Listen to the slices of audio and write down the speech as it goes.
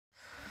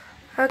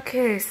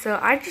Okay, so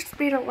I just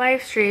made a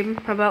live stream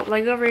about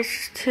LEGO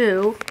Racers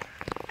 2,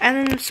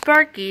 and then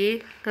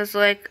Sparky was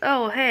like,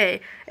 oh hey,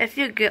 if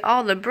you get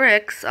all the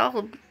bricks,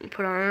 I'll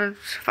put on a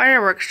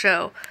fireworks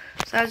show.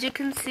 So as you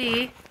can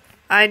see,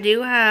 I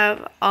do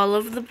have all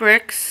of the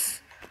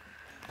bricks.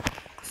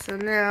 So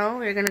now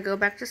we're gonna go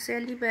back to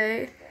Sandy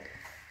Bay,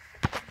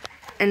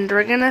 and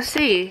we're gonna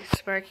see,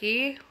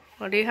 Sparky,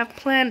 what do you have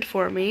planned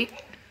for me?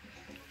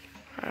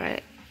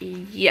 Alright,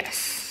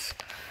 yes.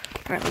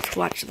 Alright, let's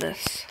watch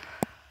this.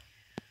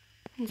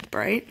 It's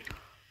bright.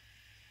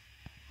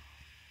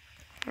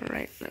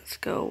 Alright, let's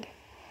go.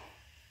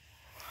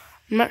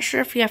 I'm not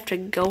sure if you have to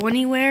go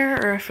anywhere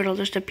or if it'll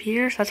just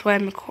appear, so that's why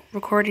I'm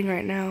recording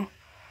right now.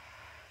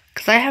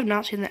 Because I have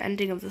not seen the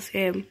ending of this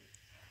game.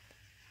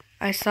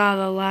 I saw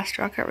the last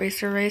Rocket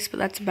Racer race, but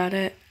that's about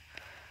it.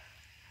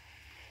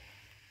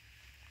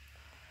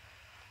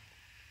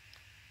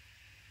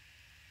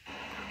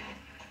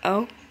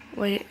 Oh,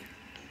 wait.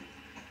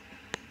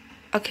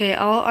 Okay,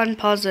 I'll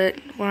unpause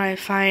it when I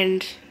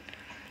find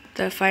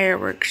the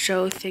fireworks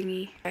show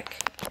thingy.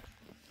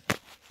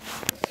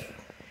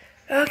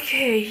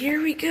 Okay,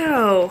 here we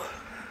go.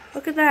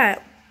 Look at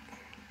that.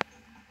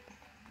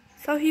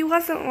 So he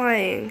wasn't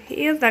lying.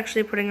 He is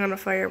actually putting on a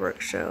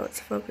fireworks show.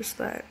 Let's focus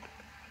that.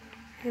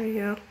 Here we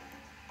go.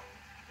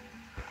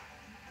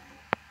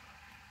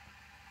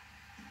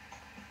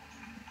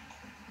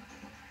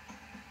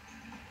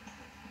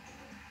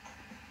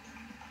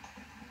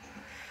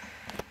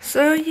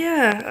 So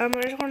yeah,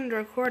 I just wanted to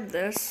record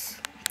this,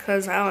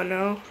 because I don't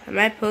know, I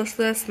might post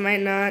this,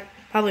 might not,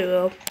 probably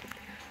will.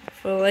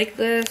 So like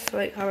this,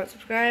 like, comment,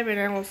 subscribe, and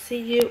I will see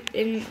you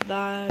in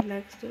the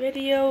next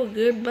video.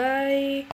 Goodbye.